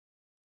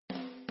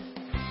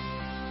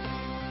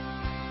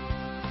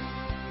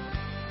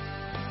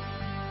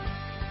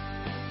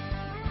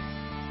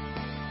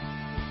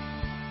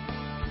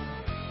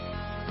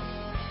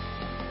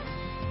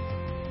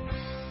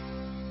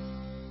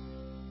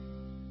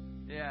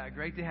Yeah,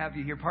 great to have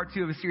you here. Part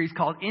 2 of a series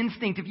called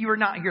Instinct. If you were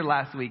not here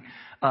last week,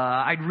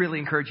 I'd really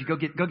encourage you, go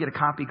get a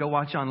copy, go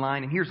watch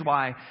online. And here's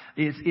why,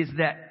 is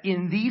that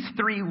in these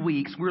 3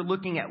 weeks, we're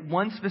looking at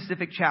one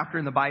specific chapter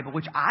in the Bible,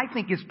 which I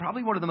think is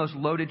probably one of the most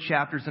loaded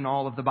chapters in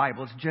all of the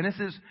Bible. It's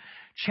Genesis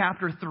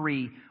chapter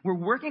 3. We're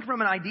working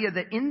from an idea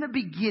that in the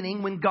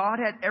beginning, when God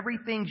had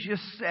everything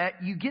just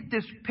set, you get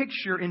this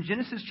picture in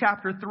Genesis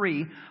chapter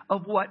 3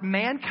 of what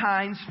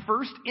mankind's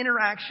first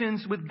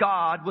interactions with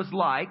God was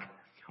like,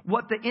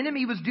 what the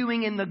enemy was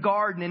doing in the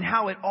garden, and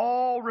how it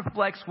all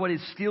reflects what is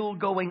still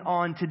going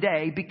on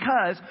today,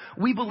 because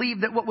we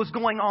believe that what was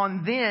going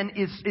on then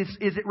is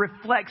it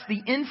reflects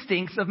the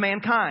instincts of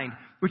mankind,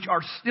 which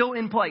are still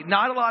in play.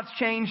 Not a lot's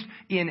changed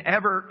in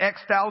ever X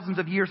thousands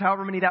of years,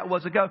 however many that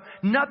was ago.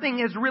 Nothing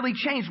has really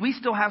changed. We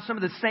still have some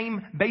of the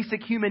same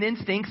basic human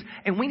instincts,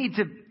 and we need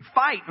to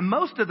fight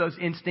most of those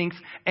instincts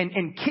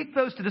and kick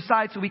those to the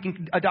side so we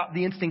can adopt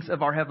the instincts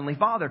of our Heavenly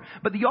Father.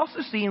 But you also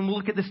see, and we'll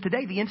look at this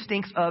today, the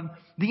instincts of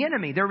the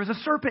enemy. There was a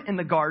serpent in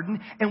the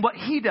garden, and what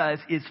he does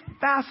is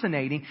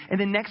fascinating. And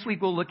then next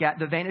week we'll look at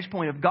the vantage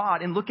point of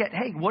God and look at,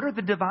 hey, what are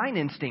the divine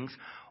instincts?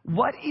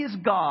 What is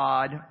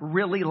God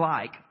really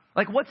like?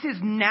 Like, what's his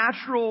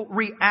natural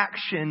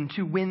reaction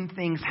to when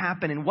things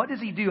happen? And what does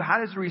he do? How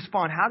does he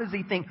respond? How does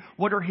he think?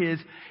 What are his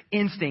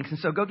instincts? And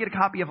so go get a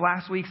copy of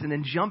last week's and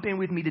then jump in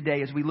with me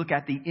today as we look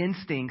at the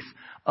instincts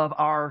of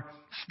our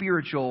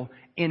spiritual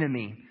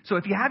enemy. So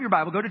if you have your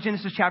Bible, go to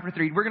Genesis chapter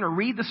 3. We're going to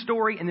read the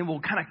story and then we'll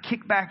kind of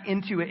kick back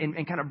into it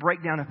and kind of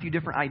break down a few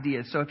different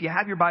ideas. So if you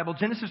have your Bible,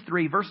 Genesis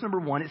 3, verse number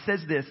 1, it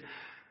says this: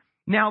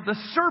 "Now the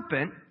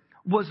serpent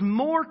was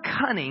more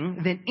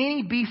cunning than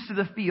any beast of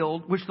the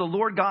field which the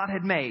Lord God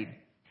had made.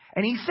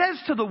 And he says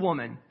to the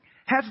woman,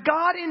 has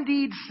God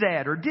indeed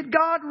said, or did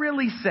God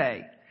really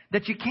say,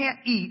 that you can't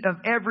eat of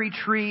every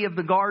tree of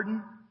the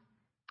garden?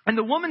 And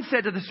the woman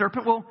said to the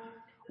serpent, well,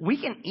 we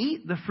can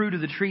eat the fruit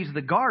of the trees of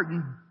the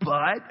garden,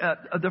 but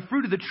the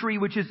fruit of the tree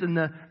which is in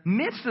the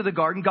midst of the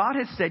garden, God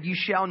has said, you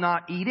shall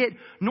not eat it,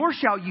 nor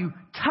shall you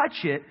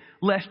touch it,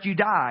 lest you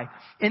die.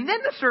 And then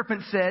the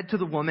serpent said to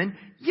the woman,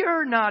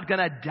 you're not going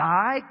to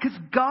die, because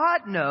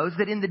God knows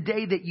that in the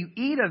day that you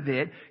eat of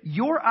it,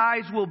 your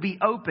eyes will be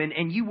open,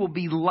 and you will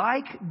be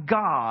like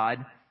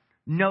God,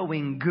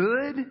 knowing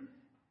good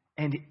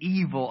and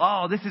evil."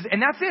 Oh,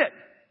 and that's it.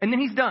 And then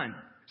he's done.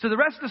 So the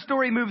rest of the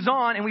story moves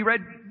on, and we read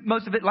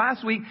most of it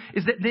last week,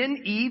 is that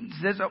then Eve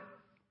says, oh,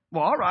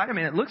 well, all right. I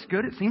mean, it looks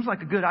good. It seems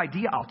like a good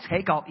idea.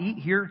 I'll eat.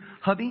 Here,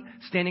 hubby,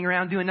 standing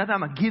around doing nothing.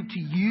 I'm going to give to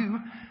you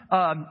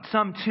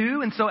some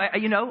too. And so,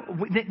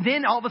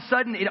 then all of a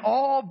sudden it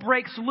all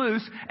breaks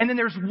loose. And then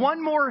there's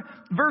one more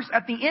verse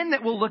at the end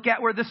that we'll look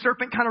at where the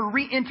serpent kind of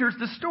re-enters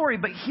the story.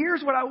 But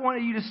here's what I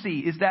wanted you to see,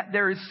 is that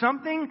there is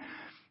something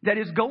that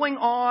is going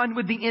on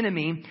with the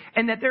enemy,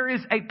 and that there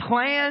is a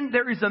plan,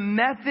 there is a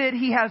method,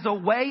 he has a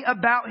way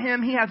about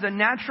him, he has a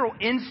natural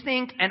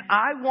instinct, and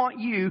I want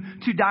you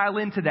to dial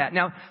into that.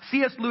 Now,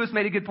 C.S. Lewis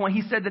made a good point.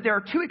 He said that there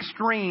are two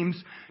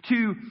extremes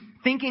to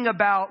thinking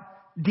about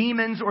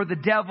demons or the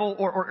devil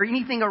or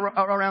anything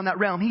around that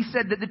realm. He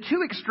said that the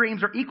two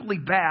extremes are equally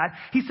bad.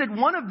 He said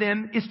one of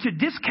them is to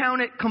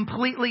discount it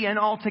completely and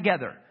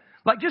altogether.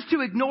 Like just to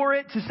ignore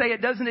it, to say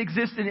it doesn't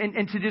exist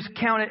and to just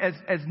count it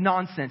as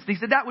nonsense. He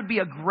said that would be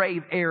a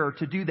grave error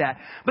to do that.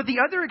 But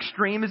the other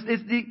extreme is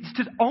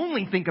to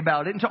only think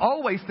about it and to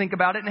always think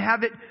about it and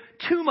have it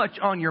too much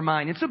on your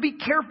mind. And so be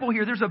careful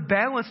here. There's a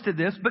balance to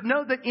this. But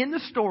know that in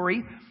the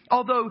story,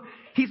 although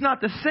he's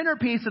not the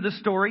centerpiece of the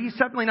story, he's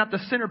certainly not the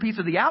centerpiece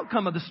of the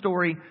outcome of the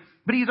story,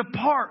 but he's a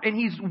part, and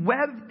he's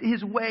webbed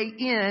his way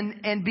in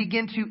and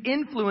begin to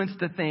influence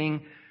the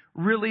thing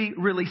really,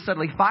 really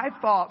subtly. 5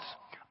 thoughts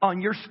on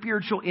your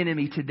spiritual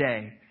enemy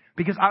today,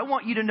 because I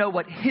want you to know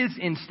what his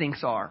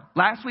instincts are.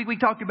 Last week we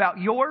talked about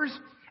yours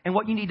and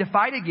what you need to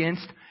fight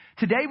against.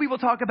 Today we will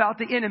talk about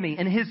the enemy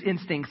and his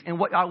instincts and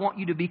what I want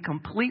you to be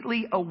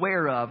completely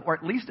aware of, or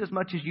at least as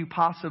much as you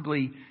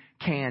possibly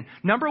can.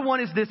 Number 1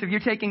 is this, if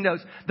you're taking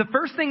notes. The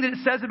first thing that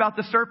it says about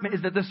the serpent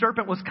is that the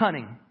serpent was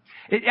cunning.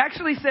 It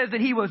actually says that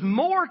he was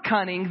more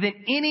cunning than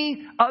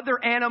any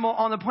other animal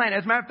on the planet.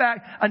 As a matter of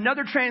fact,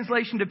 another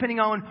translation, depending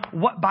on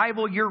what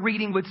Bible you're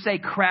reading, would say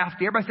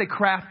crafty. Everybody say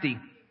crafty.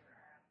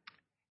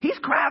 He's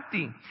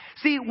crafty.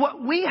 See,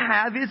 what we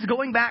have is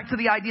going back to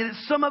the idea that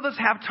some of us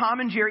have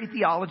Tom and Jerry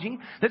theology,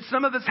 that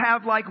some of us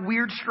have like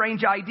weird,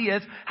 strange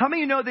ideas. How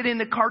many of you know that in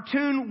the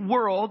cartoon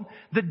world,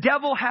 the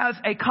devil has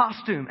a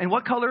costume? And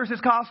what color is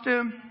his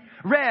costume?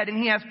 Red. And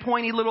he has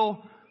pointy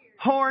little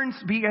horns.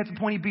 He has a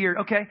pointy beard.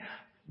 Okay.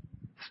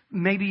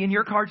 Maybe in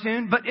your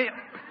cartoon, but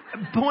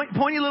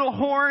pointy little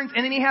horns,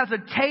 and then he has a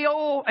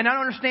tail, and I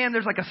don't understand,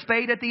 there's like a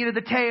spade at the end of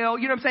the tail,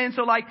 you know what I'm saying?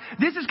 So like,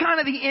 this is kind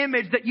of the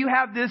image that you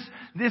have this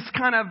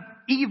kind of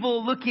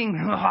evil looking,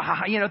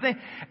 thing.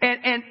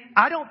 And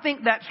I don't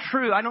think that's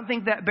true. I don't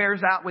think that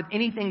bears out with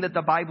anything that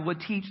the Bible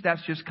would teach.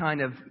 That's just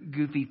kind of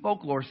goofy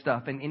folklore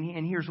stuff. And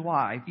here's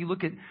why. If you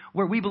look at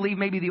where we believe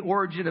maybe the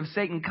origin of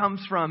Satan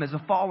comes from as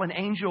a fallen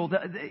angel,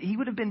 he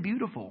would have been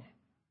beautiful.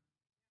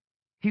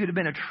 He would have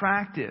been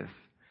attractive.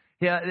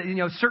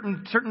 Yeah,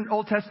 certain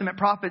Old Testament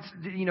prophets,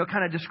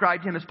 kind of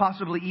described him as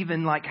possibly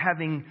even like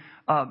having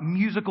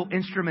musical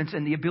instruments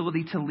and the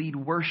ability to lead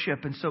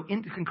worship. And so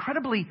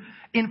incredibly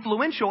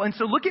influential. And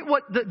so look at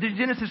what the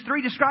Genesis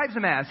 3 describes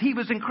him as. He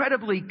was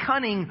incredibly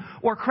cunning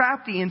or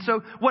crafty. And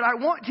so what I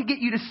want to get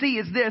you to see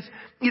is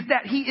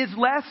that he is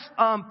less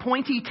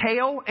pointy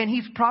tail, and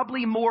he's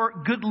probably more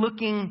good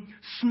looking,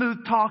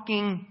 smooth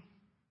talking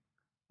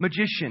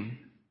magician.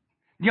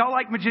 Y'all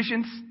like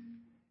magicians?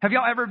 Have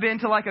y'all ever been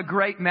to like a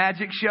great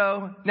magic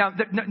show? Now,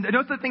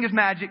 no such thing as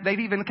magic. They've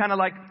even kind of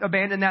like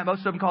abandoned that.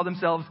 Most of them call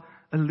themselves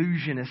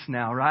illusionists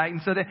now, right? And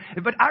so,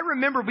 but I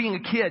remember being a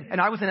kid, and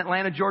I was in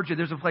Atlanta, Georgia.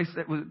 There's a place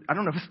that was, I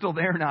don't know if it's still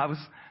there now. It was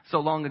so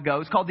long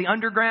ago. It's called the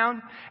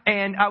Underground.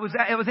 And I was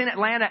in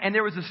Atlanta, and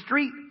there was a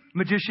street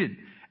magician.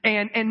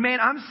 And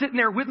man, I'm sitting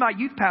there with my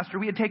youth pastor.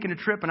 We had taken a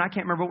trip, and I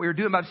can't remember what we were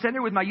doing, but I'm sitting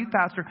there with my youth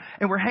pastor,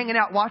 and we're hanging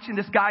out watching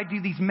this guy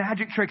do these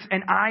magic tricks,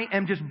 and I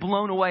am just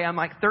blown away. I'm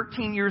like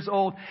 13 years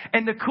old.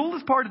 And the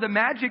coolest part of the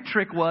magic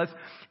trick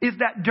is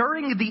that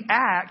during the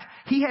act,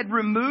 he had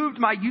removed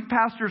my youth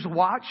pastor's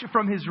watch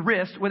from his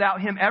wrist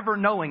without him ever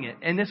knowing it.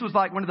 And this was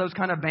like one of those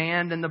kind of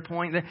band and the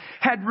point that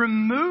had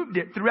removed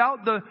it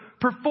throughout the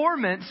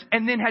performance,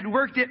 and then had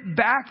worked it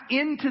back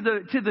into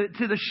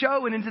the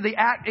show and into the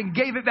act and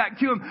gave it back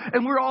to him.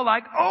 And we're all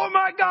like, oh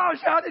my gosh,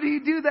 how did he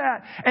do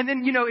that? And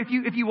then,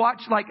 if you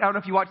watch like, I don't know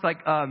if you watch like,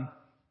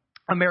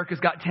 America's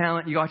Got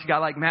Talent, you watch a guy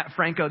like Matt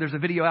Franco. There's a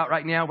video out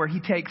right now where he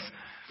takes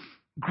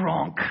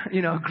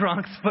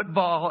Gronk's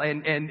football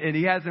and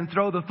he has him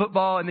throw the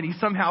football, and then he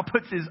somehow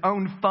puts his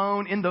own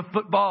phone in the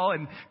football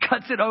and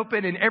cuts it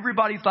open, and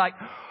everybody's like,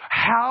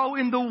 how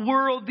in the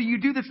world do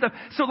you do this stuff?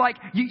 So like,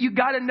 you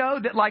got to know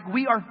that like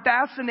we are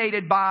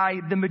fascinated by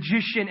the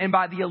magician and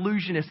by the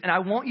illusionist. And I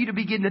want you to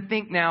begin to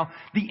think now,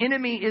 the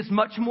enemy is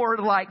much more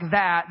like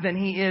that than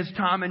he is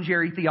Tom and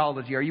Jerry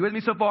theology. Are you with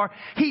me so far?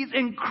 He's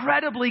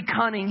incredibly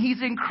cunning.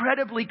 He's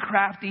incredibly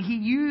crafty. He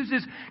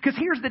uses, because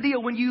here's the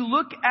deal. When you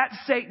look at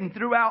Satan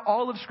throughout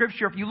all of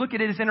Scripture, if you look at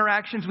his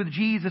interactions with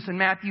Jesus in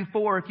Matthew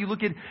 4, if you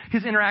look at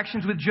his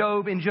interactions with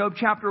Job in Job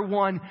chapter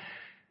 1,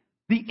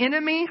 the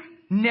enemy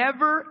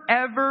never,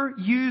 ever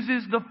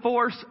uses the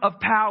force of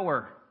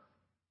power.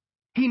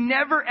 He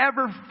never,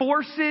 ever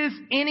forces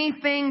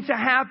anything to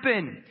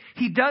happen.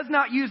 He does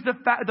not use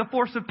the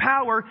force of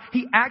power.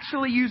 He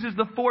actually uses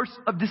the force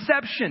of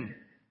deception.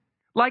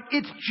 Like,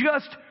 it's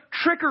just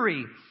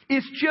trickery.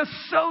 It's just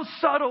so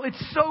subtle.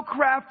 It's so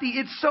crafty.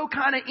 It's so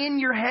kind of in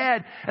your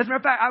head. As a matter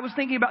of fact, I was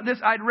thinking about this.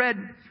 I'd read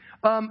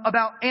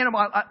about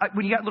animal.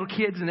 When you got little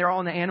kids and they're all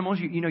into animals,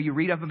 you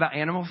read up about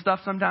animal stuff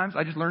sometimes.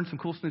 I just learned some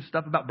cool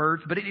stuff about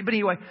birds. But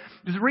anyway,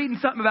 I was reading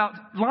something about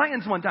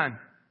lions one time.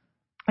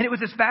 And it was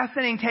this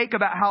fascinating take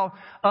about how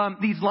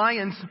these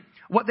lions,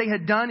 what they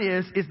had done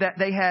is that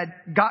they had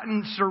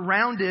gotten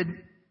surrounded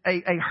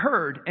a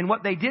herd. And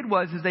what they did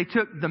was they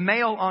took the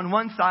male on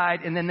one side,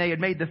 and then they had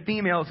made the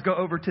females go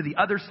over to the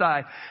other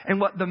side.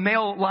 And what the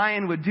male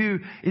lion would do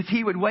is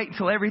he would wait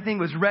until everything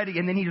was ready,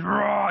 and then he'd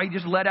roar. He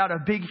just let out a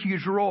big,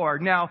 huge roar.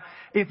 Now,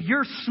 if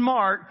you're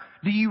smart,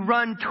 do you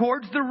run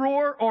towards the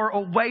roar or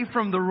away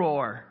from the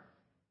roar?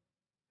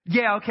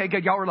 Yeah, okay,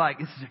 good. Y'all were like,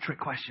 this is a trick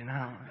question. I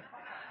don't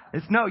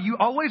know. No, you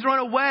always run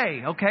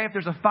away, okay? If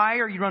there's a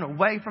fire, you run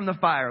away from the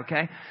fire,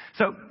 okay?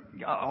 So,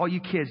 all you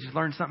kids just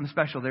learned something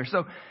special there.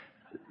 So,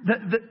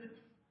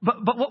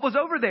 but what was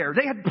over there?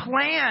 They had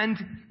planned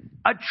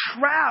a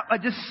trap, a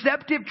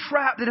deceptive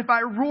trap that if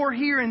I roar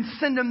here and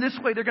send them this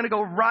way, they're going to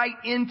go right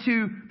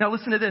into. Now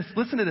listen to this.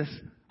 Listen to this.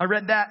 I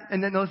read that,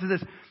 and then listen to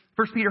this.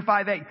 1 Peter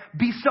 5:8.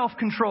 Be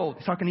self-controlled.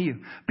 He's talking to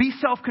you. Be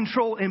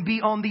self-controlled and be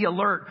on the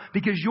alert,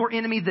 because your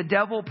enemy, the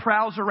devil,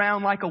 prowls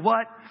around like a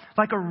what?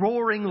 Like a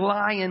roaring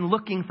lion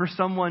looking for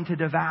someone to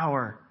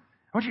devour.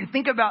 I want you to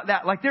think about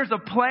that. Like, there's a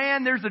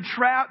plan, there's a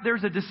trap,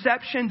 there's a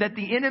deception that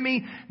the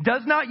enemy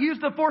does not use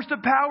the force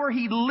of power.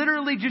 He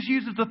literally just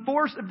uses the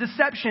force of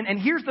deception. And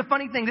here's the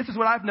funny thing. This is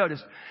what I've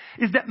noticed,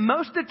 is that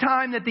most of the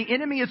time that the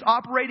enemy is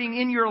operating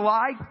in your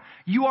life,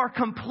 you are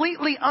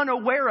completely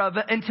unaware of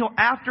it until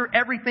after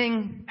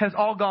everything has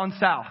all gone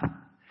south.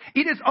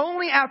 It is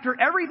only after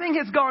everything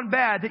has gone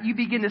bad that you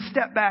begin to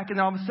step back, and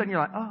all of a sudden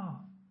you're like, oh,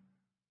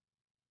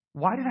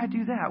 why did I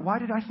do that? Why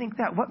did I think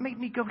that? What made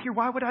me go here?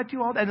 Why would I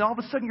do all that? And all of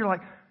a sudden you're like,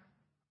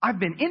 I've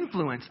been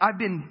influenced. I've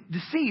been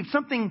deceived.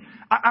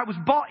 I was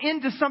bought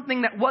into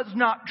something that was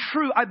not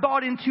true. I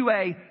bought into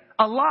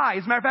a lie.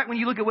 As a matter of fact, when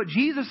you look at what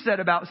Jesus said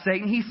about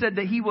Satan, he said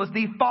that he was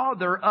the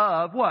father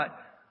of what?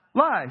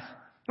 Lies.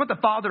 Not the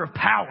father of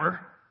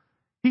power.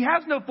 He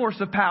has no force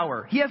of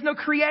power. He has no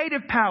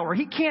creative power.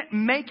 He can't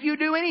make you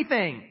do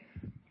anything.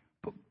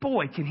 But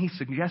boy, can he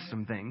suggest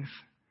some things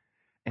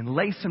and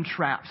lay some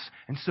traps.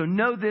 And so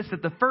know this,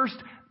 that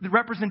the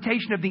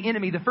representation of the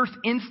enemy, the first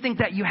instinct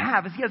that you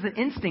have is he has an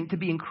instinct to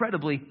be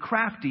incredibly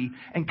crafty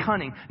and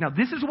cunning. Now,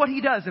 this is what he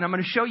does, and I'm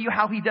going to show you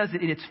how he does it,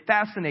 and it's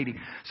fascinating.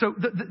 So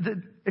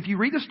if you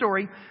read the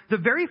story, the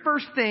very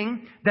first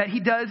thing that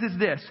he does is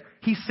this.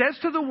 He says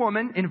to the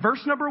woman in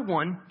verse number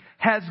 1,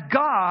 has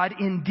God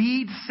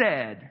indeed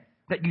said?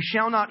 that you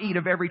shall not eat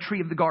of every tree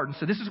of the garden.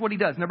 So this is what he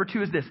does. Number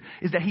 2 is this,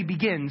 is that he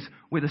begins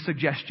with a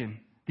suggestion.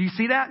 Do you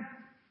see that?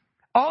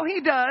 All he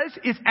does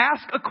is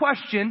ask a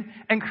question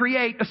and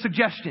create a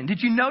suggestion. Did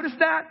you notice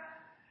that?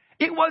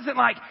 It wasn't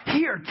like,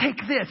 here, take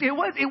this.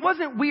 It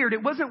wasn't weird.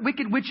 It wasn't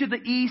Wicked Witch of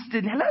the East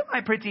and hello,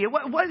 my pretty. It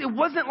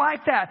wasn't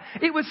like that.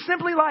 It was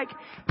simply like,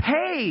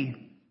 hey,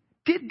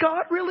 did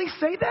God really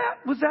say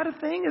that? Was that a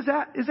thing? Is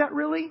that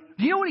really?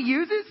 Do you know what he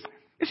uses?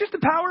 It's just the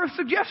power of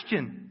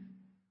suggestion.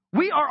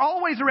 We are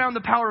always around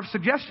the power of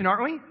suggestion,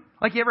 aren't we?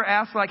 Like you ever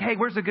ask, like, hey,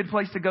 where's a good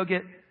place to go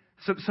get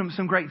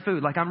some great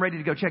food? Like, I'm ready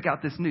to go check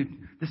out this new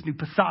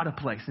posada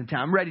place in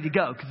town. I'm ready to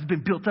go because it's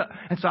been built up.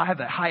 And so I have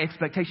that high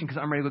expectation because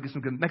I'm ready to go get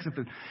some good Mexican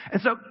food.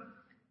 And so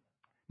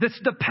this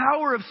the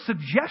power of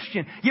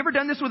suggestion. You ever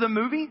done this with a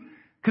movie?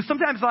 Because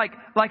sometimes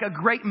like a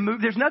great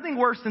movie, there's nothing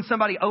worse than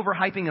somebody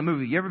overhyping a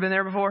movie. You ever been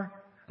there before?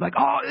 Like,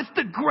 oh, it's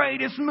the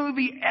greatest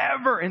movie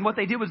ever. And what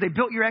they did was they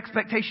built your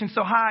expectations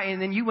so high,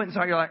 and then you went and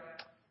saw it, you're like,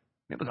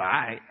 it was all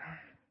right.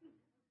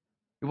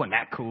 It wasn't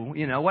that cool,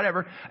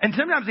 whatever. And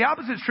sometimes the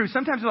opposite is true.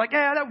 Sometimes you're like,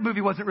 yeah, that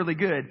movie wasn't really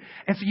good.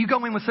 And so you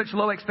go in with such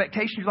low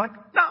expectations, you're like,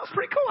 no, it's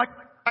pretty cool.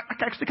 I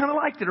actually kind of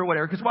liked it or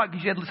whatever. Because why?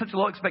 Because you had such a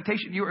low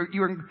expectation. You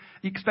were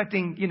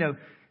expecting,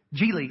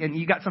 Geely, and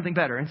you got something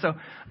better. And so,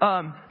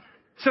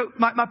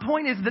 my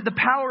point is that the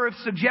power of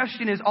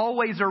suggestion is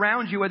always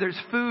around you, whether it's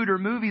food or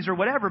movies or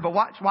whatever. But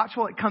watch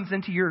what comes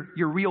into your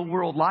real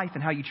world life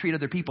and how you treat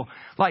other people.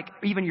 Like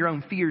even your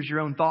own fears,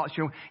 your own thoughts.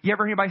 You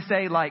ever hear anybody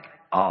say like,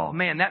 oh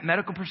man, that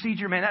medical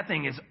procedure, man, that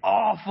thing is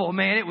awful,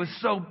 man. It was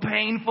so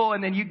painful.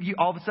 And then you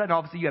all of a sudden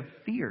you have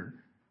fear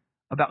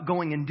about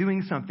going and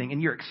doing something,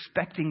 and you're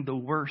expecting the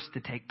worst to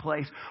take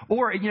place.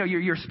 Or,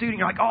 you're a student,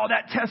 you're like, oh,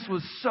 that test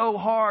was so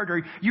hard.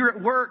 Or you're at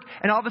work,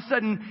 and all of a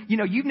sudden,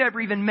 you've never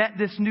even met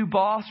this new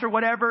boss or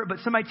whatever, but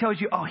somebody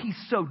tells you, oh, he's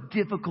so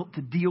difficult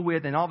to deal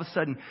with. And all of a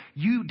sudden,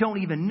 you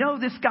don't even know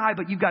this guy,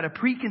 but you've got a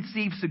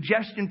preconceived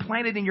suggestion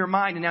planted in your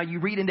mind, and now you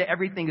read into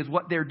everything as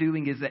what they're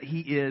doing is that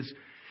he is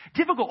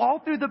difficult, all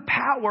through the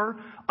power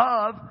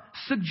of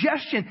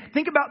suggestion.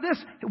 Think about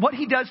this. What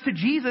he does to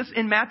Jesus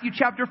in Matthew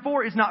chapter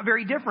 4 is not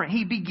very different.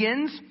 He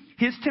begins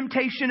his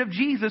temptation of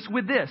Jesus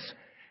with this.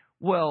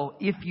 Well,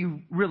 if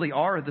you really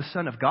are the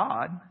Son of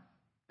God,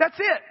 that's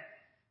it.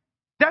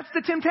 That's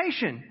the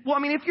temptation. Well,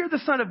 if you're the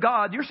Son of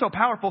God, you're so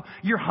powerful,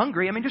 you're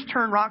hungry. Just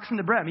turn rocks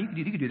into bread.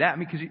 You could do that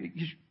because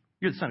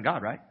you're the Son of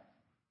God, right?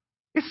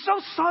 It's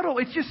so subtle.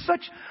 It's just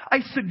such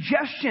a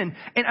suggestion.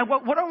 And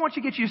what I want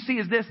you to get you to see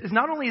is this, is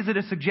not only is it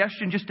a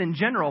suggestion just in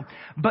general,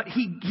 but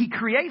he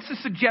creates a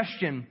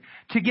suggestion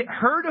to get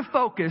her to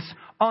focus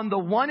on the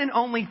one and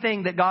only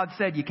thing that God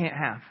said you can't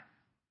have.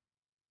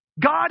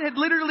 God had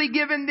literally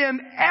given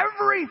them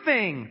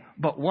everything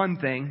but one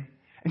thing.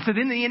 And so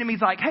then the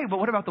enemy's like, hey, but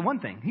what about the one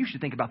thing? You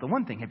should think about the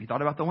one thing. Have you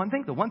thought about the one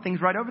thing? The one thing's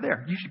right over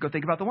there. You should go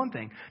think about the one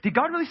thing. Did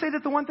God really say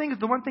that the one thing is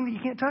the one thing that you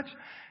can't touch?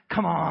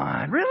 Come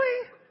on,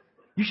 really?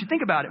 You should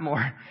think about it more.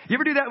 You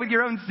ever do that with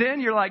your own sin?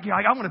 You're like,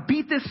 I want to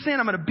beat this sin.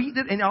 I'm going to beat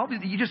this. And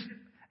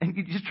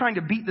you're just trying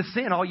to beat the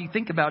sin. All you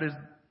think about is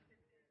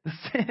the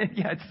sin.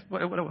 Yeah, it's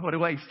what a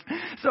waste.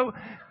 So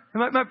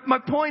my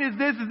point is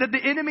this, is that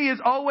the enemy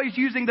is always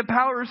using the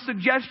power of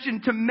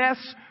suggestion to mess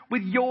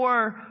with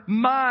your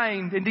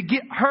mind and to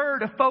get her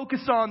to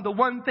focus on the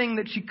one thing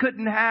that she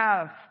couldn't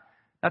have.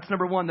 That's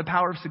number 1, the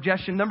power of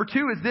suggestion. Number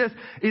 2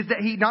 is that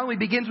he not only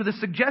begins with a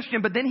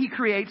suggestion, but then he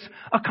creates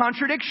a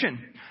contradiction.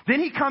 Then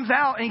he comes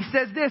out and he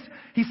says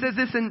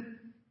this in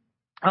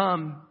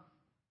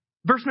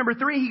verse number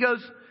 3. He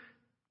goes,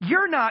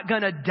 you're not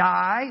going to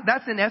die.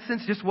 That's in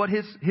essence just what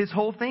his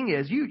whole thing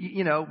is.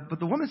 But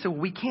the woman said,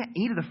 well, we can't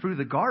eat of the fruit of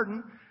the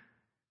garden.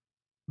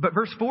 But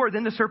verse 4,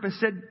 then the serpent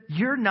said,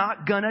 you're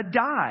not going to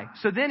die.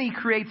 So then he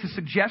creates a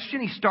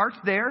suggestion. He starts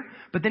there,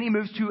 but then he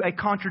moves to a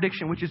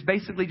contradiction, which is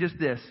basically just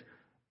this.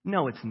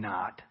 No, it's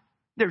not.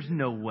 There's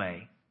no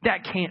way.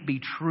 That can't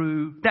be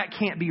true. That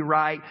can't be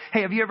right.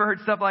 Hey, have you ever heard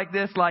stuff like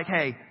this? Like,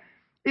 hey,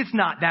 it's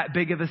not that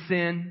big of a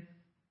sin.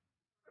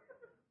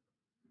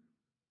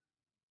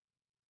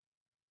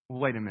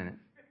 Wait a minute.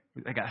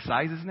 I got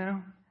sizes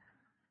now?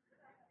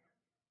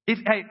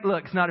 Hey,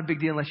 look, it's not a big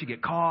deal unless you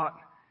get caught.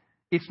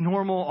 It's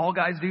normal. All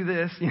guys do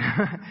this.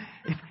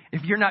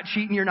 If you're not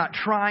cheating, you're not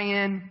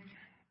trying.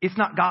 It's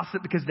not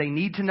gossip because they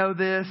need to know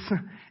this.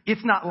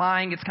 It's not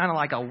lying. It's kind of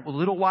like a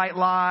little white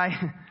lie.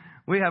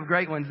 We have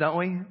great ones, don't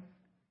we?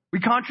 We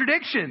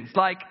contradictions.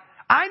 Like,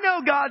 I know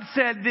God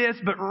said this,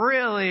 but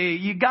really,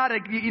 you gotta,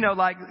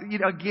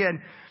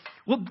 again.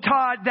 Well,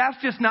 Todd, that's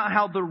just not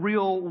how the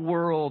real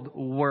world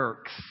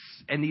works.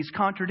 And these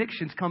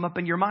contradictions come up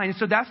in your mind. And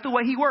so that's the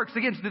way he works.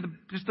 Again,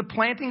 just the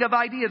planting of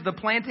ideas, the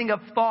planting of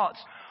thoughts.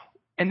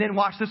 And then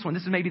watch this one.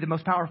 This is maybe the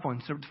most powerful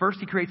one. So first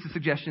he creates a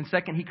suggestion.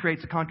 Second, he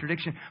creates a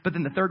contradiction. But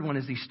then the third one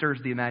is he stirs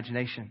the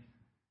imagination.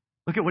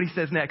 Look at what he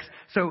says next.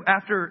 So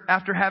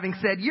after having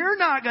said, you're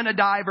not going to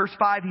die, verse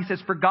 5, he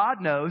says, for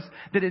God knows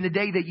that in the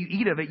day that you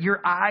eat of it,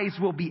 your eyes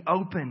will be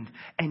opened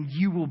and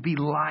you will be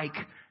like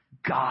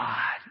God.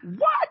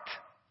 What?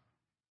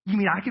 You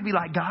mean I could be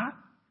like God?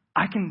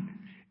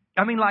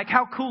 I mean, like,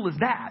 how cool is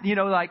that? You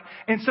know, like,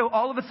 and so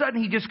all of a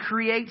sudden he just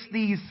creates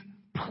these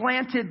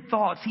planted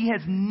thoughts. He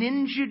has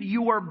ninja'd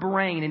your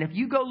brain. And if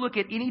you go look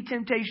at any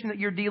temptation that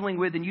you're dealing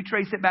with and you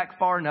trace it back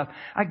far enough,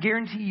 I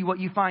guarantee you what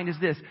you find is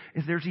this,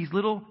 is there's these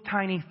little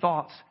tiny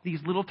thoughts, these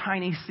little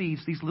tiny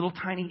seeds, these little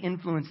tiny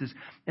influences,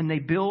 and they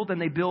build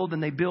and they build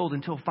and they build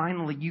until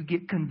finally you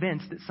get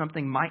convinced that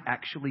something might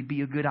actually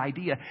be a good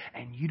idea.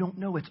 And you don't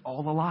know it's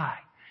all a lie.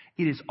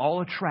 It is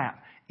all a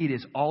trap. It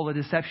is all a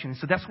deception.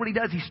 So that's what he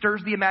does. He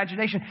stirs the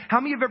imagination.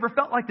 How many of you have ever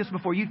felt like this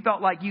before? You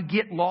felt like you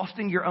get lost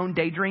in your own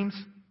daydreams?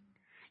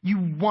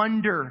 You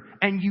wonder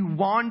and you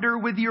wander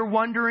with your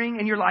wondering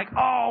and you're like,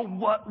 oh,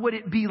 what would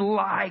it be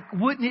like?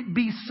 Wouldn't it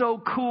be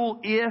so cool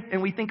if,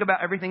 and we think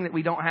about everything that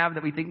we don't have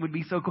that we think would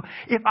be so cool.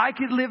 If I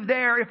could live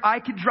there, if I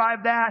could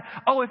drive that.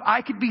 Oh, if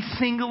I could be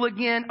single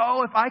again.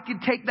 Oh, if I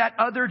could take that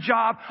other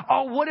job.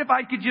 Oh, what if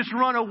I could just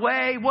run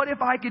away? What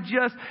if I could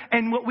just,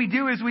 and what we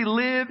do is we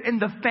live in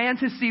the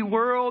fantasy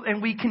world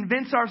and we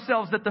convince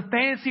ourselves that the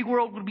fantasy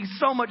world would be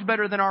so much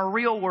better than our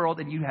real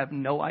world, and you have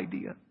no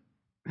idea.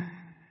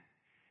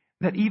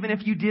 That even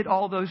if you did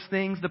all those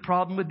things, the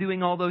problem with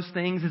doing all those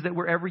things is that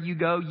wherever you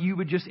go, you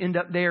would just end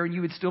up there and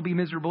you would still be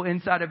miserable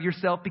inside of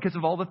yourself because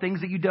of all the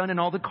things that you've done and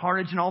all the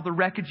carnage and all the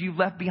wreckage you've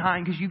left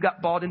behind because you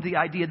got bought into the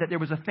idea that there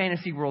was a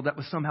fantasy world that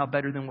was somehow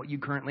better than what you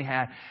currently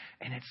had.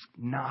 And it's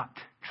not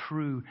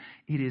true.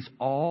 It is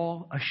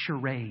all a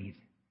charade.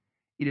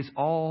 It is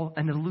all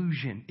an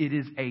illusion. It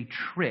is a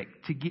trick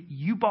to get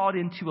you bought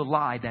into a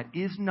lie that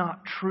is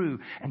not true.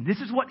 And this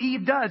is what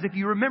Eve does. If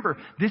you remember,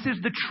 this is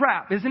the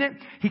trap, isn't it?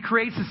 He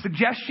creates a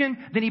suggestion,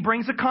 then he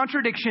brings a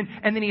contradiction,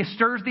 and then he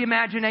stirs the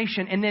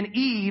imagination. And then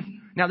Eve,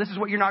 now this is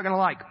what you're not going to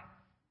like.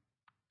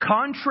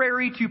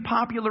 Contrary to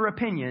popular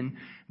opinion,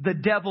 the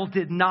devil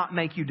did not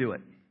make you do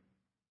it.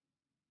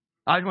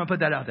 I just want to put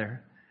that out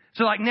there.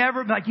 So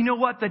never, you know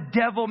what? The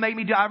devil made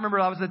me do. I remember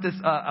I was at this,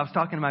 I was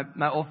talking to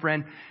my old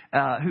friend,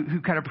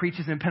 who kind of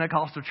preaches in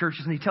Pentecostal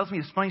churches. And he tells me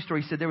this funny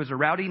story. He said there was a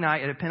rowdy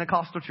night at a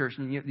Pentecostal church.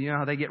 And you know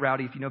how they get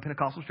rowdy if you know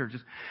Pentecostal churches.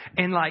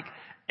 And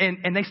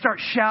and they start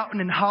shouting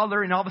and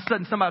hollering, and all of a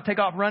sudden somebody will take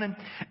off running.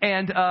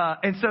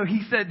 And so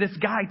he said this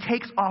guy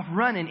takes off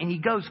running and he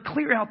goes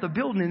clear out the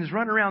building and is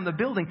running around the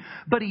building,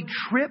 but he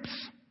trips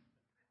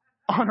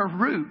on a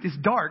route. It's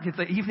dark. It's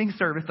an evening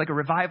service, like a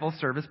revival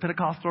service,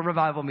 Pentecostal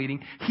revival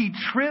meeting. He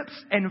trips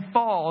and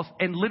falls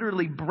and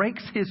literally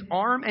breaks his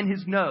arm and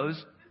his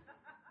nose.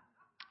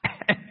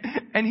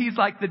 And he's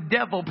like, the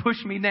devil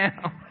pushed me down.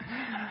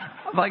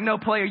 I'm like, no,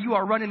 player, you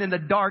are running in the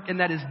dark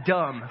and that is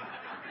dumb.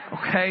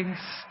 Okay,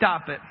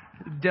 stop it.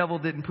 The devil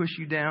didn't push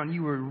you down.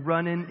 You were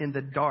running in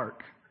the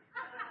dark.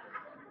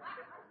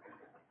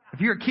 If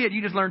you're a kid,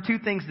 you just learned two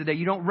things today.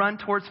 You don't run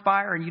towards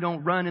fire and you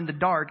don't run in the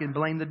dark and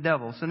blame the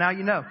devil. So now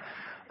you know.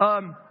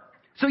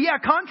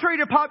 Contrary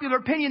to popular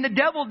opinion, the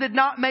devil did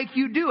not make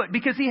you do it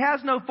because he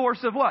has no force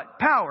of what?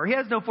 Power. He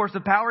has no force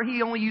of power.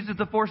 He only uses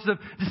the force of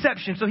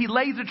deception. So he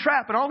lays a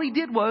trap, and all he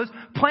did was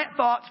plant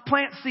thoughts,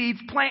 plant seeds,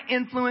 plant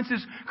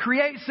influences,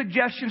 create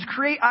suggestions,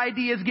 create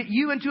ideas, get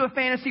you into a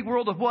fantasy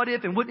world of what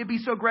if and wouldn't it be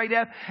so great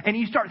if, and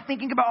you start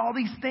thinking about all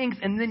these things,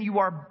 and then you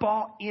are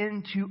bought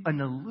into an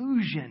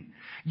illusion.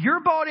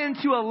 You're bought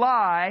into a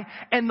lie,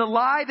 and the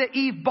lie that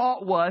Eve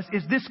bought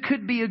is this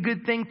could be a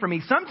good thing for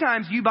me.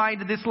 Sometimes you buy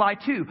into this lie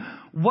too.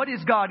 What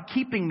is God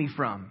keeping me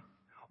from?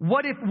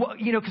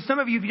 Because some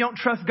of you, if you don't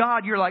trust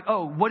God, you're like,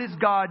 oh, what is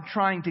God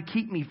trying to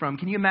keep me from?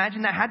 Can you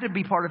imagine? That had to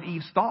be part of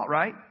Eve's thought,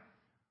 right?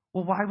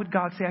 Well, why would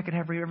God say I could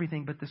have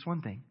everything but this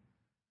one thing?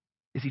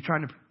 Is he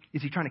trying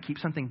to keep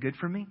something good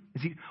from me?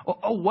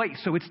 Wait,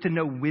 so it's to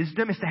know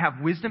wisdom, it's to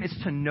have wisdom,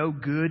 it's to know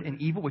good and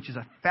evil, which is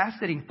a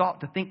fascinating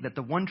thought to think that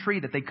the one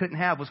tree that they couldn't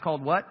have was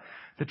called what?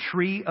 The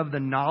tree of the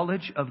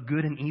knowledge of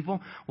good and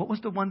evil. What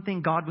was the one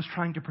thing God was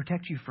trying to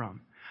protect you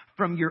from?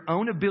 From your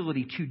own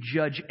ability to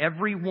judge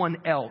everyone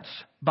else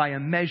by a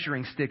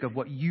measuring stick of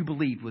what you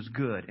believed was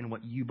good and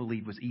what you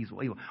believed was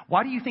evil.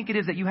 Why do you think it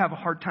is that you have a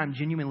hard time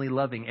genuinely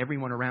loving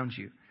everyone around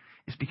you?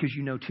 It's because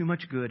you know too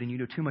much good and you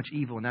know too much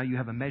evil. And now you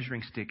have a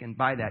measuring stick. And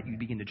by that, you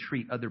begin to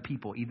treat other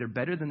people either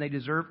better than they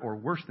deserve or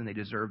worse than they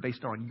deserve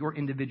based on your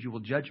individual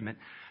judgment,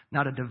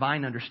 not a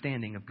divine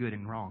understanding of good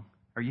and wrong.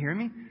 Are you hearing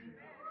me?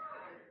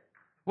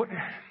 What?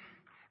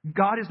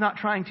 God is not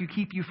trying to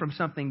keep you from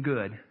something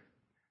good.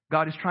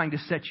 God is trying to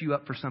set you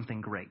up for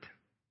something great.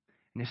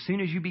 And as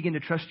soon as you begin to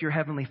trust your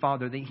Heavenly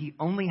Father, that He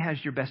only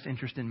has your best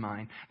interest in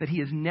mind, that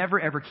He is never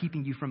ever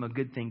keeping you from a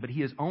good thing, but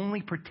He is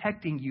only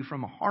protecting you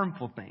from a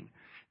harmful thing,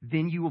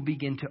 then you will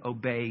begin to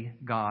obey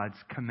God's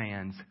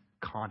commands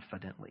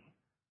confidently.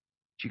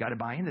 But you got to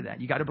buy into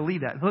that. You got to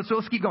believe that. So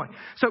let's keep going.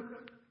 So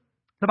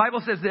The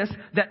Bible says this,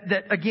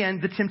 that again,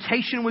 the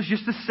temptation was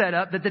just a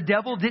setup, that the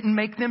devil didn't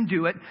make them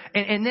do it.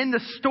 And then the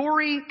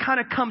story kind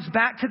of comes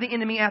back to the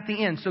enemy at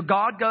the end. So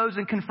God goes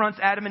and confronts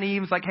Adam and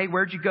Eve. He's like, hey,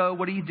 where'd you go?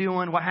 What are you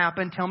doing? What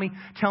happened? Tell me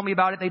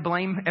about it. They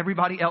blame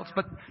everybody else,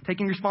 but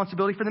taking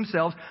responsibility for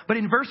themselves. But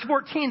in verse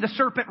 14, the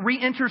serpent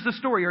re-enters the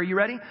story. Are you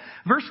ready?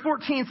 Verse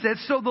 14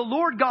 says, so the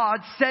Lord God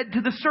said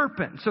to the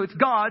serpent, so it's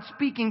God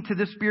speaking to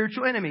the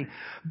spiritual enemy,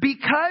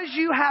 because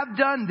you have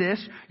done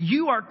this,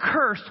 you are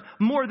cursed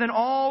more than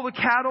all the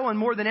cattle and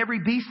more than every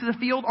beast of the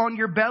field. On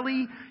your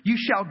belly you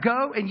shall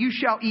go, and you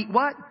shall eat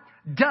what?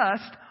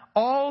 Dust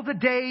all the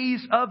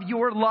days of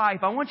your life.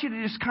 I want you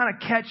to just kind of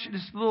catch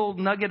this little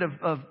nugget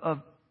of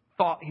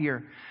thought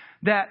here.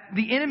 That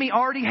the enemy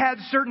already had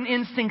certain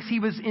instincts. He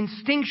was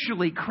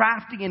instinctually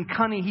crafty and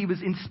cunning. He was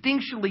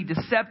instinctually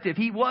deceptive.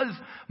 He was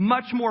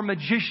much more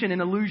magician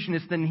and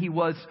illusionist than he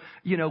was,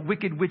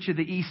 wicked witch of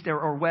the east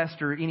or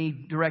west or any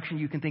direction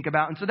you can think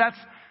about. And so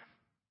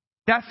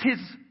that's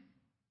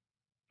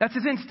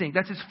his instinct.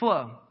 That's his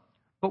flow.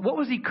 But what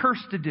was he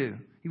cursed to do?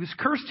 He was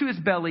cursed to his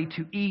belly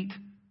to eat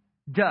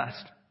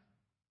dust.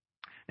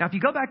 Now, if you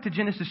go back to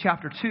Genesis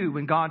chapter 2,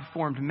 when God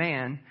formed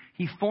man,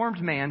 he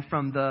formed man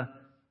from the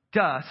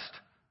dust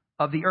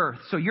of the earth.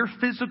 So your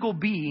physical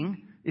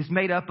being is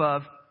made up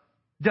of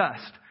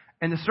dust.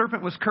 And the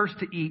serpent was cursed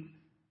to eat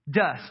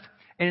dust.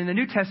 And in the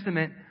New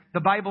Testament, the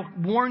Bible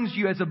warns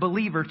you as a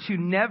believer to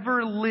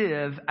never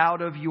live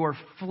out of your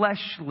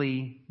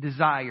fleshly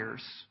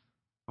desires.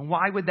 And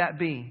why would that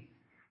be?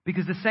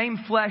 Because the same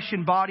flesh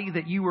and body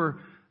that you were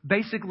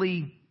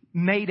basically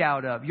made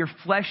out of, your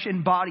flesh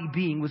and body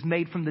being was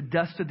made from the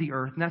dust of the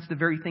earth. And that's the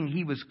very thing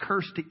he was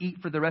cursed to eat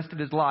for the rest of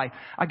his life.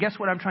 I guess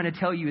what I'm trying to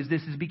tell you is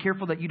this, is be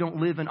careful that you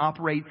don't live and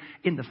operate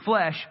in the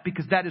flesh,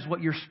 because that is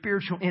what your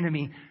spiritual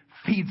enemy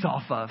feeds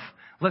off of.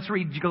 Let's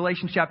read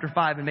Galatians chapter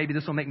 5, and maybe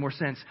this will make more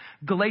sense.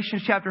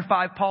 Galatians chapter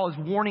 5, Paul is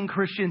warning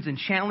Christians and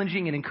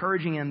challenging and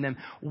encouraging them.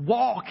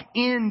 Walk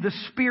in the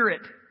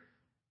Spirit.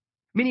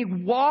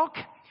 Meaning walk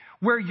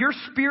where your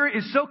spirit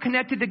is so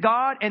connected to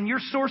God and your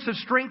source of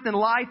strength and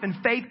life and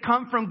faith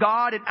come from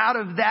God, and out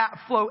of that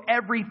flow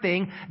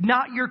everything,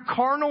 not your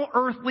carnal,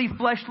 earthly,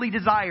 fleshly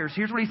desires.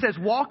 Here's what he says,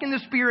 walk in the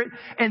Spirit,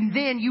 and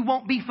then you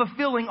won't be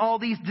fulfilling all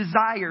these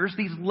desires,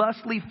 these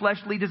lustly,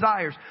 fleshly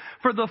desires.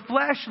 For the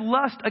flesh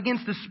lusts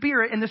against the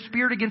Spirit, and the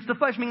Spirit against the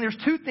flesh. Meaning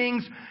there's two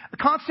things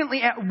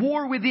constantly at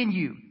war within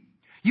you.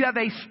 You have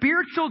a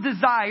spiritual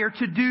desire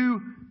to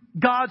do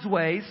God's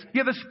ways.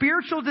 You have a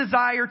spiritual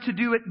desire to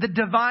do it the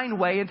divine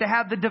way and to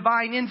have the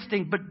divine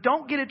instinct. But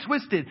don't get it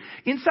twisted.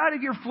 Inside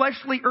of your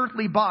fleshly,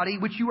 earthly body,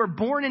 which you are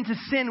born into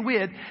sin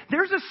with,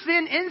 there's a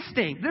sin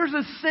instinct. There's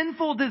a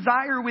sinful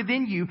desire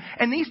within you.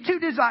 And these two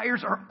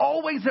desires are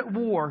always at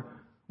war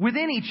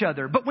within each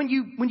other. But when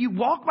you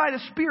walk by the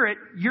Spirit,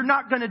 you're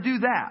not going to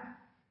do that.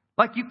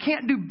 Like you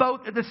can't do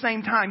both at the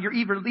same time. You're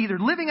either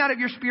living out of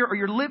your spirit or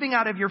you're living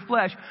out of your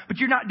flesh, but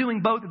you're not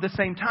doing both at the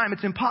same time.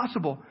 It's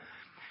impossible.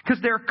 Because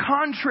they're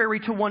contrary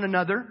to one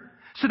another,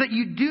 so that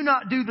you do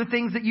not do the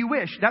things that you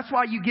wish. That's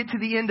why you get to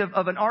the end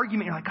of an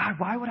argument. You're like, God,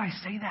 why would I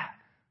say that?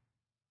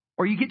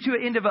 Or you get to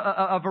the end of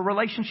a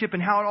relationship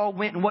and how it all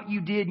went and what you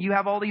did. And you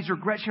have all these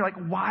regrets. You're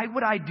like, why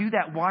would I do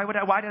that? Why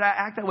did I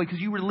act that way? Because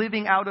you were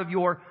living out of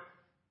your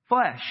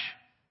flesh.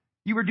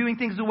 You were doing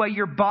things the way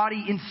your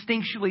body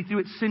instinctually through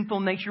its sinful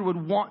nature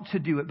would want to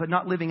do it, but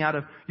not living out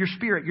of your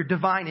spirit, your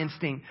divine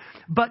instinct.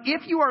 But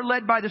if you are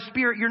led by the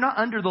Spirit, you're not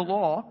under the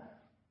law.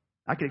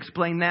 I could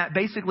explain that.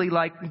 Basically,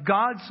 like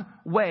God's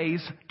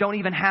ways don't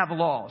even have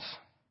laws.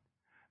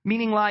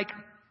 Meaning like,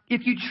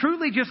 if you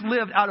truly just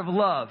lived out of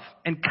love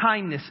and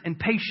kindness and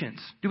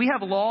patience, do we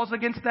have laws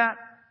against that?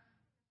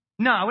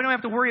 No, we don't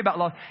have to worry about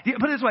laws.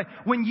 Put it this way.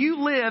 When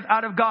you live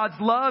out of God's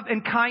love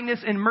and kindness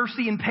and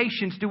mercy and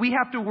patience, do we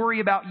have to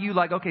worry about you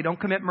like, okay, don't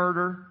commit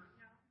murder.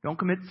 Don't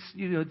commit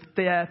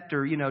theft,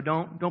 or,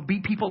 don't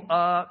beat people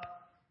up.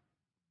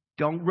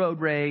 Don't road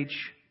rage.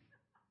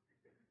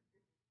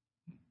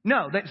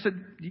 No, so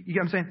you get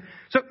what I'm saying?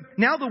 So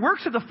now the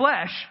works of the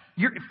flesh,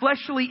 your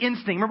fleshly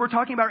instinct. Remember, we're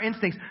talking about our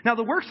instincts. Now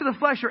the works of the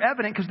flesh are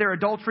evident because they're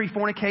adultery,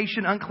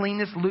 fornication,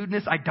 uncleanness,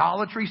 lewdness,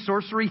 idolatry,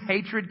 sorcery,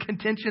 hatred,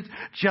 contentions,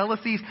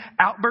 jealousies,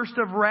 outbursts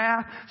of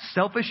wrath,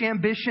 selfish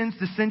ambitions,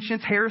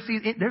 dissensions,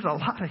 heresies. There's a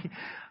lot of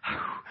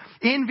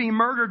envy,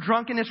 murder,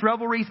 drunkenness,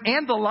 revelries,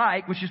 and the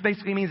like, which just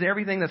basically means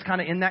everything that's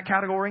kind of in that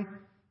category.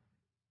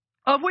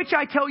 Of which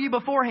I tell you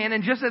beforehand,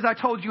 and just as I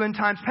told you in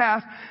times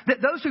past,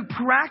 that those who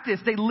practice,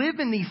 they live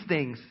in these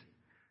things.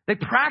 They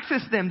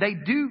practice them. They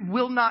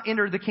will not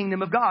enter the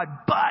kingdom of God.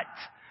 But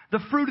the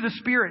fruit of the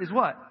Spirit is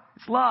what?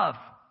 It's love,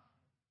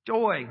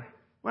 joy.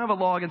 We don't have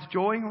a law against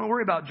joy. Don't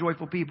worry about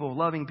joyful people,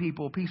 loving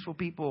people, peaceful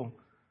people,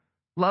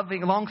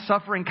 loving,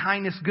 long-suffering,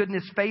 kindness,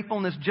 goodness,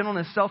 faithfulness,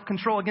 gentleness,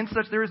 self-control. Against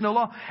such there is no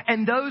law.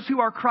 And those who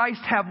are Christ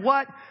have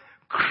what?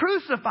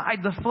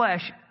 Crucified the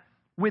flesh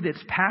with its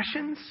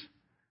passions,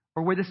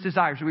 or with its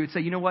desires. So we would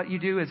say, you know what you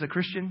do as a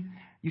Christian?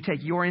 You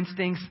take your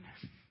instincts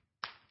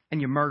and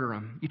you murder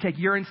them. You take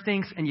your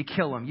instincts and you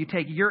kill them. You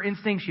take your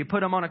instincts, you put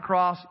them on a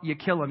cross, you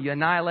kill them. You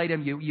annihilate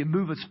them. You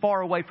move as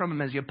far away from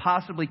them as you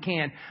possibly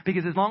can.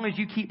 Because as long as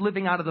you keep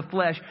living out of the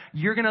flesh,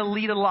 you're going to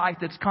lead a life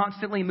that's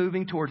constantly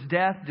moving towards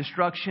death,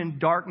 destruction,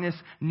 darkness,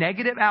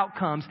 negative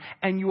outcomes.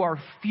 And you are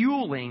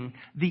fueling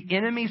the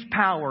enemy's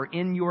power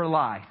in your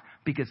life.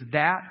 Because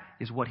that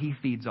is what he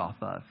feeds off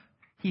of.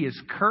 He is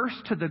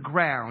cursed to the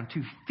ground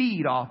to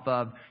feed off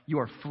of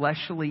your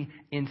fleshly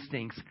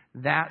instincts.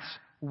 That's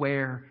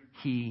where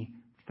he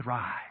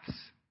thrives.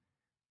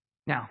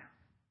 Now,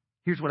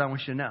 here's what I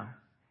want you to know.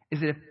 Is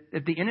that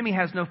if the enemy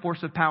has no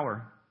force of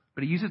power,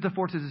 but he uses the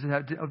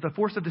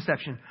force of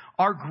deception,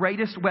 our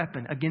greatest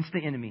weapon against the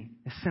enemy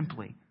is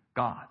simply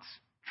God's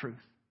truth.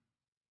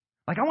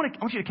 Like, I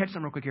want you to catch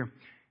something real quick here.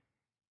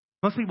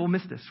 Most people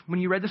miss this. When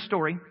you read the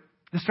story,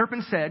 the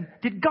serpent said,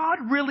 did God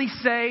really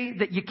say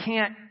that you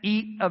can't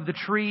eat of the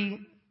tree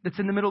that's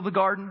in the middle of the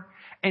garden?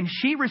 And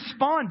she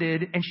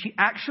responded, and she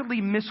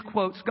actually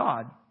misquotes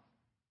God.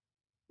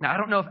 Now, I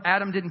don't know if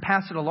Adam didn't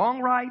pass it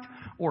along right,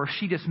 or if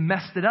she just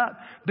messed it up.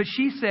 But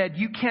she said,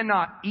 you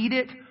cannot eat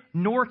it,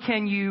 nor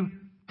can you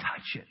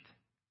touch it.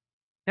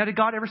 Now, did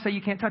God ever say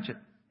you can't touch it?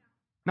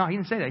 No, he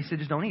didn't say that. He said,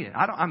 just don't eat it.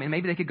 I mean,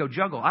 maybe they could go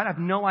juggle. I have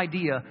no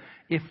idea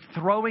if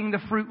throwing the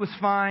fruit was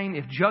fine,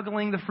 if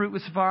juggling the fruit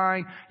was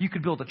fine. You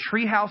could build a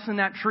tree house in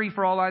that tree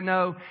for all I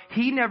know.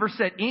 He never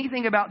said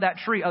anything about that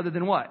tree other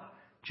than what?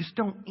 Just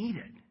don't eat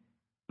it.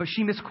 But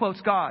she misquotes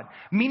God,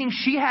 meaning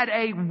she had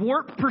a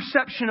warped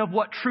perception of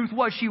what truth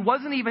was. She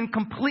wasn't even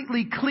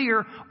completely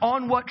clear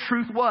on what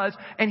truth was.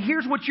 And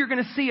here's what you're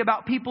going to see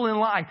about people in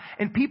life.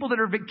 And people that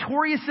are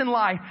victorious in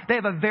life, they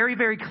have a very,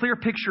 very clear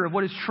picture of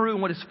what is true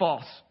and what is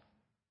false.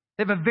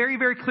 They have a very,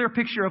 very clear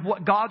picture of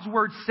what God's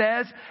word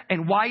says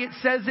and why it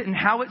says it and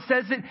how it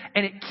says it.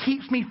 And it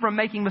keeps me from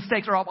making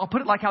mistakes. Or I'll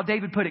put it like how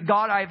David put it.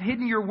 God, I have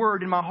hidden your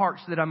word in my heart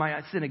so that I might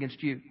not sin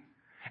against you.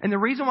 And the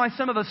reason why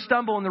some of us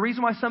stumble and the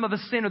reason why some of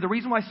us sin or the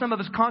reason why some of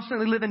us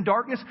constantly live in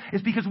darkness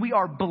is because we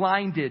are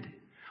blinded.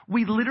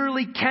 We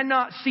literally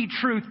cannot see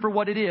truth for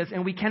what it is,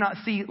 and we cannot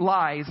see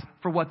lies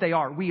for what they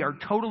are. We are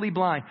totally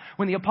blind.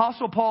 When the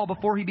Apostle Paul,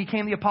 before he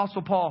became the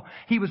Apostle Paul,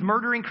 he was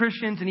murdering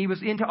Christians and he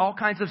was into all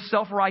kinds of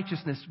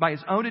self-righteousness by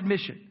his own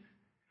admission.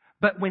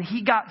 But when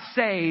he got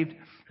saved,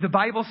 the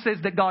Bible says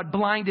that God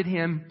blinded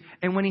him,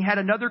 and when he had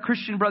another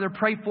Christian brother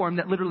pray for him,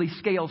 that literally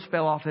scales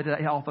fell off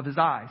of his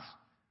eyes.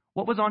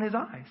 What was on his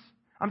eyes?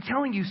 I'm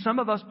telling you, some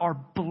of us are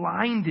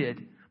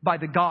blinded by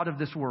the God of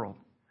this world.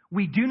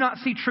 We do not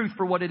see truth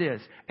for what it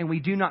is, and we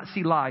do not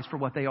see lies for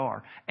what they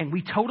are. And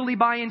we totally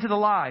buy into the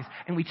lies,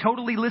 and we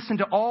totally listen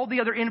to all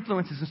the other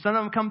influences. And some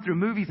of them come through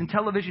movies and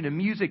television and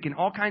music and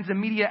all kinds of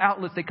media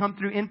outlets. They come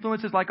through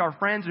influences like our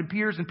friends and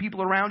peers and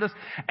people around us.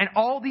 And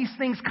all these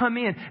things come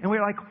in, and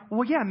we're like,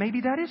 well, yeah,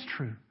 maybe that is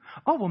true.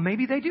 Oh, well,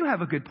 maybe they do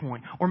have a good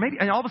point. Or maybe,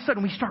 and all of a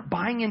sudden we start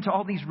buying into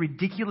all these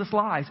ridiculous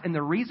lies. And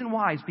the reason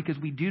why is because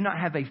we do not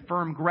have a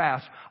firm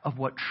grasp of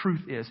what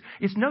truth is.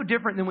 It's no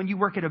different than when you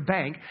work at a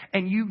bank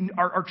and you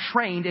are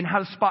trained in how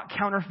to spot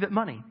counterfeit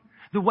money.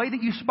 The way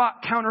that you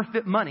spot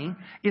counterfeit money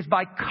is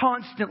by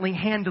constantly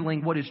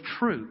handling what is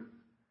true.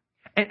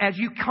 And as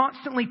you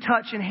constantly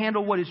touch and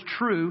handle what is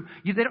true,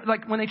 they don't,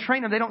 like when they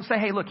train them, they don't say,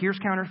 hey, look, here's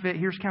counterfeit.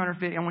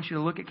 I want you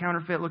to look at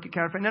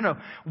counterfeit. No.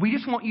 We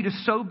just want you to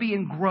so be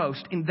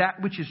engrossed in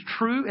that which is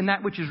true and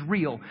that which is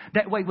real.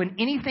 That way, when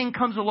anything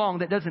comes along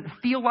that doesn't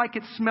feel like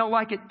it, smell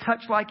like it,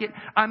 touch like it,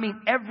 I mean,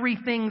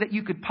 everything that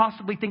you could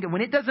possibly think of,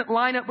 when it doesn't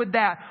line up with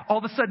that, all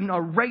of a sudden a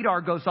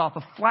radar goes off,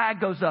 a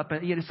flag goes up,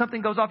 and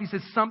something goes off. He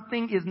says,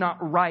 something is not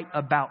right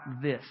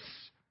about this.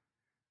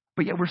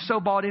 But yet we're so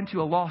bought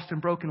into a lost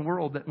and broken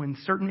world that when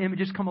certain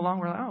images come along,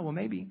 we're like, oh, well,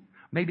 maybe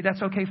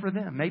that's okay for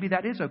them. Maybe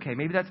that is okay.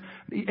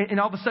 And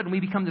all of a sudden we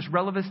become this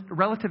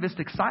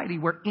relativistic society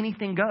where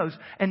anything goes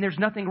and there's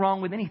nothing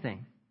wrong with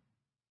anything.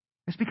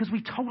 It's because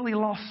we totally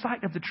lost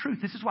sight of the truth.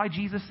 This is why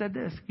Jesus said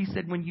this. He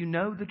said, when you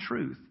know the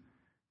truth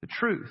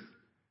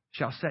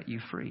shall set you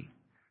free.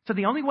 So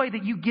the only way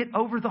that you get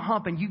over the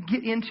hump and you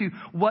get into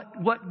what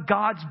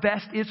God's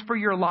best is for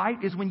your life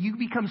is when you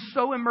become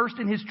so immersed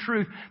in His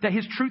truth that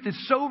His truth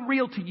is so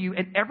real to you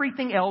and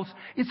everything else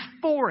is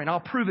foreign. I'll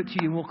prove it to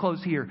you and we'll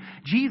close here.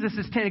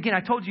 Again, I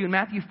told you in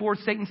Matthew 4,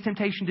 Satan's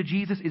temptation to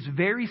Jesus is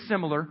very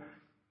similar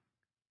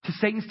to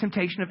Satan's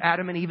temptation of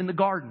Adam and Eve in the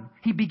garden.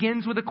 He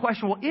begins with a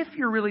question. Well, if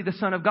you're really the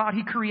Son of God,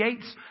 he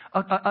creates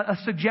a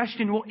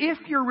suggestion. Well, if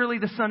you're really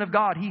the Son of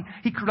God, he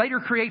later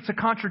creates a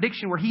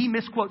contradiction where he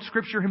misquotes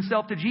Scripture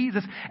himself to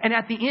Jesus. And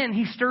at the end,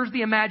 he stirs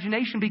the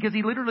imagination because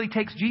he literally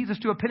takes Jesus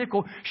to a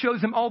pinnacle,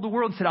 shows him all the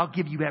world and said, I'll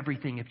give you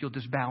everything if you'll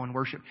just bow and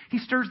worship. He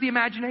stirs the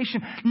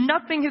imagination.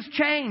 Nothing has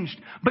changed.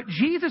 But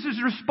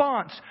Jesus'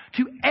 response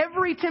to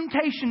every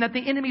temptation that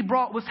the enemy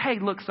brought was, hey,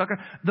 look, sucker,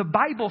 the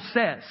Bible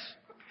says,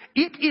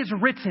 it is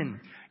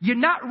written, You're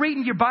not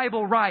reading your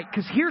Bible right,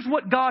 because here's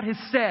what God has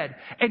said.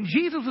 And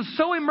Jesus was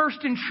so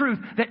immersed in truth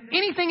that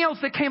anything else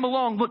that came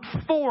along looked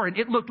foreign.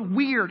 It looked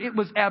weird. It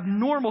was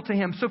abnormal to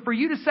him. So for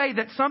you to say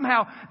that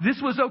somehow this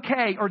was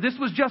okay, or this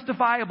was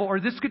justifiable, or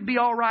this could be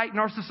all right in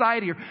our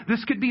society, or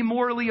this could be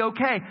morally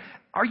okay,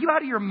 are you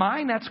out of your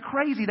mind? That's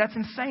crazy. That's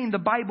insane. The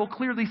Bible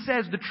clearly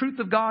says the truth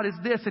of God is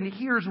this, and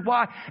here's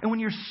why. And when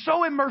you're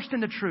so immersed in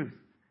the truth,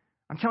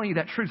 I'm telling you,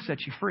 that truth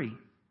sets you free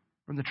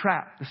from the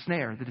trap, the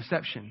snare, the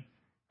deception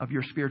of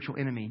your spiritual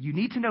enemy. You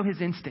need to know his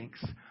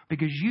instincts,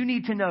 because you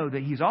need to know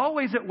that he's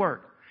always at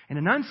work in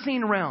an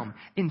unseen realm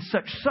in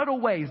such subtle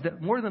ways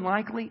that more than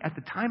likely at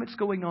the time it's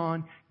going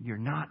on, you're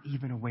not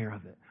even aware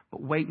of it.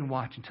 But wait and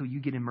watch until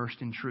you get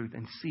immersed in truth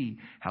and see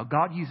how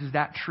God uses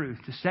that truth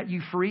to set you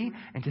free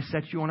and to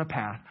set you on a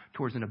path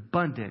towards an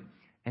abundant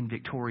and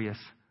victorious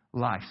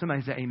life.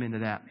 Somebody say amen to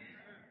that.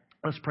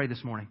 Let's pray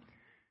this morning.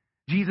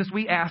 Jesus,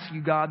 we ask you,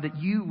 God, that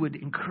you would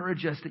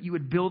encourage us, that you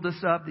would build us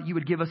up, that you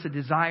would give us a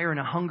desire and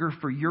a hunger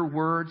for your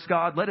words.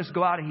 God, let us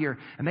go out of here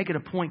and make it a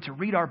point to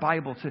read our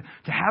Bible, to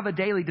have a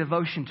daily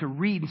devotion, to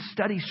read and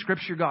study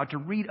Scripture, God, to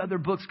read other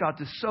books, God,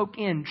 to soak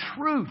in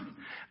truth,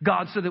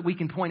 God, so that we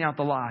can point out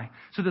the lie,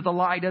 so that the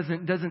lie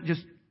doesn't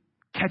just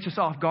catch us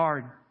off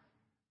guard.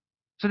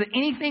 So that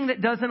anything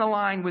that doesn't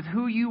align with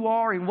who you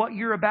are and what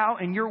you're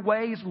about and your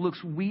ways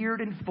looks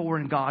weird and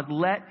foreign, God.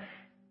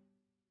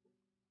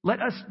 Let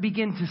us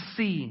begin to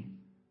see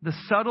the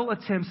subtle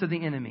attempts of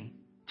the enemy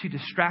to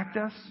distract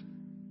us,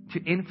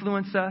 to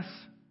influence us,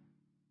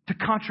 to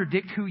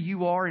contradict who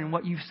you are and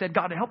what you've said.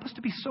 God, help us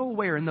to be so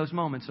aware in those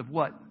moments of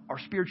what our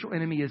spiritual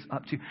enemy is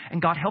up to.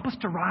 And God, help us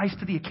to rise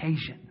to the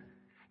occasion,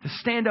 to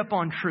stand up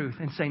on truth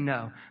and say,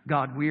 no,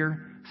 God,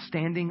 we're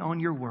standing on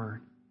your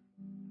word.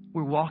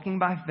 We're walking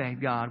by faith,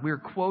 God. We're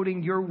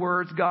quoting your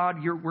words, God.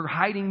 We're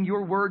hiding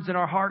your words in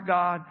our heart,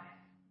 God,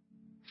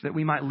 so that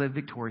we might live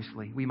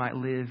victoriously. We might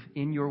live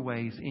in your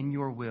ways, in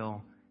your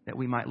will, that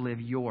we might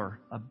live your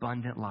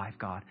abundant life,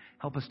 God.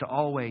 Help us to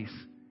always,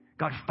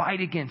 God,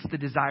 fight against the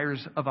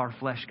desires of our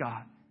flesh,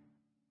 God,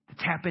 to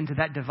tap into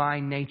that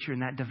divine nature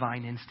and that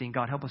divine instinct.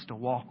 God, help us to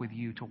walk with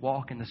you, to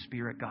walk in the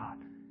Spirit, God,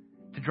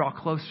 to draw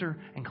closer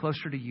and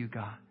closer to you,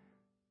 God.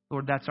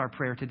 Lord, that's our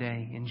prayer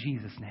today in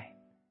Jesus' name.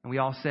 And we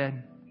all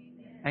said,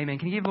 amen.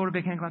 Can you give the Lord a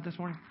big hand clap this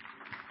morning?